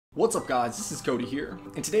What's up guys, this is Cody here,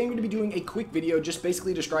 and today I'm going to be doing a quick video just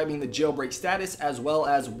basically describing the jailbreak status as well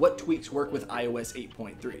as what tweaks work with iOS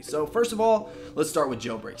 8.3. So first of all, let's start with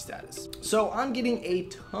jailbreak status. So I'm getting a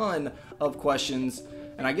ton of questions,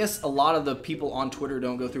 and I guess a lot of the people on Twitter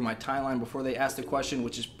don't go through my timeline before they ask the question,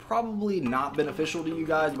 which is probably not beneficial to you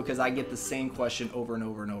guys because I get the same question over and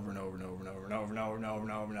over and over and over and over and over and over and over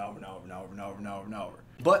and over and over and over and over and over and over and over and over.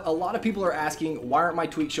 But a lot of people are asking, why aren't my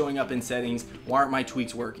tweaks showing up in settings? Why aren't my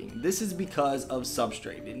tweaks working? This is because of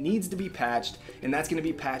Substrate. It needs to be patched, and that's going to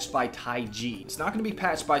be patched by Twe4kz. It's not going to be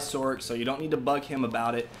patched by Sork, so you don't need to bug him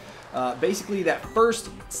about it. Basically, that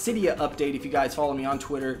first Cydia update, if you guys follow me on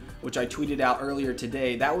Twitter, which I tweeted out earlier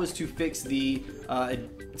today, that was to fix the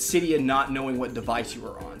Cydia not knowing what device you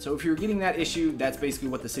were on. So if you're getting that issue, that's basically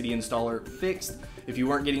what the Cydia installer fixed. If you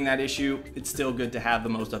weren't getting that issue, it's still good to have the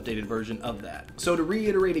most updated version of that. So to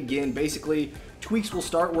reiterate again, basically, tweaks will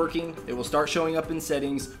start working. It will start showing up in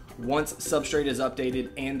settings once Substrate is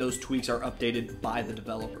updated and those tweaks are updated by the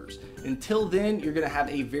developers. Until then, you're going to have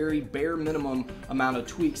a very bare minimum amount of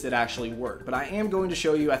tweaks that actually work. But I am going to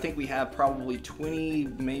show you, I think we have probably 20,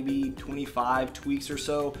 maybe 25 tweaks or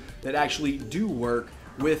so that actually do work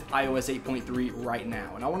with iOS 8.3 right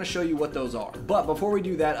now, and I want to show you what those are. But before we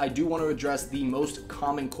do that, I do want to address the most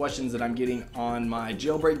common questions that I'm getting on my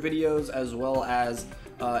jailbreak videos as well as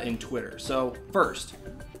in Twitter. So first,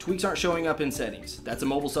 tweaks aren't showing up in settings. That's a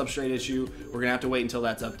mobile Substrate issue. We're gonna have to wait until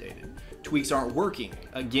that's updated. Tweaks aren't working.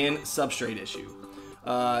 Again, Substrate issue.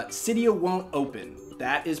 Cydia won't open.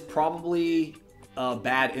 That is probably a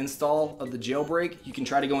bad install of the jailbreak. You can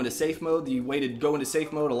try to go into safe mode. The way to go into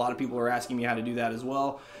safe mode, a lot of people are asking me how to do that as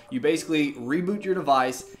well. You basically reboot your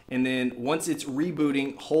device, and then once it's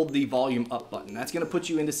rebooting, hold the volume up button. That's going to put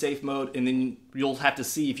you into safe mode, and then you'll have to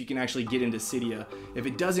see if you can actually get into Cydia. If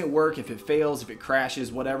it doesn't work, if it fails, if it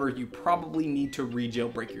crashes, whatever, you probably need to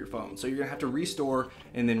re-jailbreak your phone. So you're going to have to restore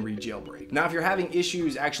and then re-jailbreak. Now, if you're having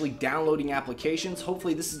issues actually downloading applications,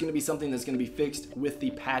 hopefully this is going to be something that's going to be fixed with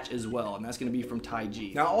the patch as well, and that's going to be from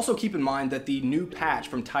Twe4kz. Now, also keep in mind that the new patch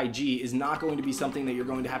from Twe4kz is not going to be something that you're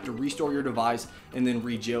going to have to restore your device and then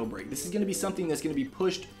re-jailbreak. This is going to be something that's going to be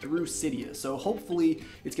pushed through Cydia. So hopefully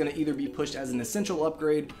it's going to either be pushed as an essential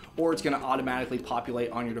upgrade or it's going to automatically populate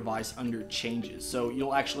on your device under changes. So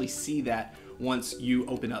you'll actually see that once you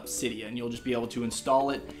open up Cydia, and you'll just be able to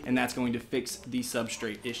install it, and that's going to fix the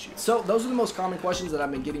Substrate issue. So those are the most common questions that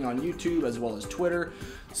I've been getting on YouTube as well as Twitter.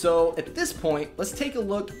 So at this point, let's take a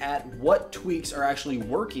look at what tweaks are actually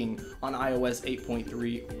working on iOS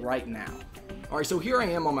 8.3 right now. Alright, so here I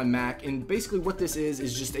am on my Mac, and basically what this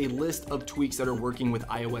is just a list of tweaks that are working with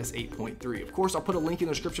iOS 8.3. Of course, I'll put a link in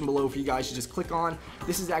the description below for you guys to just click on.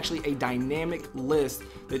 This is actually a dynamic list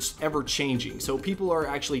that's ever changing. So people are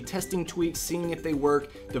actually testing tweaks, seeing if they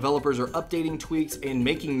work. Developers are updating tweaks and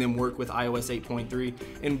making them work with iOS 8.3.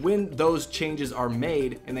 And when those changes are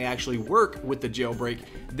made and they actually work with the jailbreak,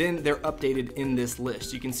 then they're updated in this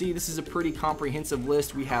list. You can see this is a pretty comprehensive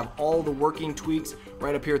list. We have all the working tweaks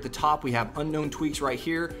right up here at the top. We have unknown tweaks right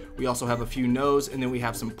here. We also have a few no's, and then we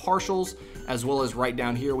have some partials, as well as right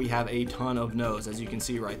down here we have a ton of no's, as you can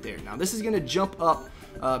see right there. Now this is going to jump up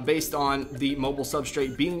based on the mobile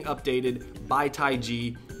Substrate being updated by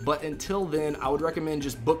Twe4kz. But until then, I would recommend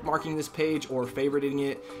just bookmarking this page or favoriting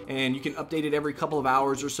it, and you can update it every couple of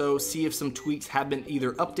hours or so, see if some tweaks have been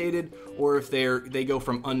either updated or if they go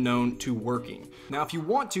from unknown to working. Now, if you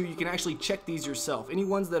want to, you can actually check these yourself. Any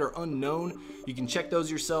ones that are unknown, you can check those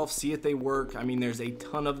yourself, see if they work. I mean, there's a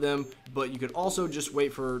ton of them, but you could also just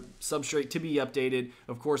wait for Substrate to be updated.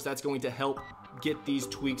 Of course, that's going to help get these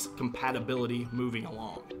tweaks compatibility moving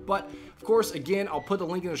along. But of course, again, I'll put the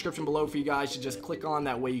link in the description below for you guys to just click on.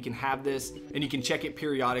 That way you can have this and you can check it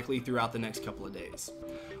periodically throughout the next couple of days.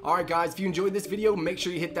 Alright guys, if you enjoyed this video, make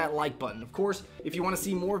sure you hit that like button. Of course, if you want to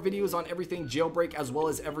see more videos on everything jailbreak as well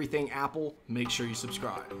as everything Apple, make sure you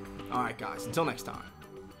subscribe. Alright guys, until next time,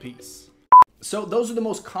 peace. So those are the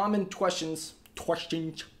most common questions.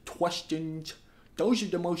 Those are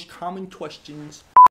the most common questions.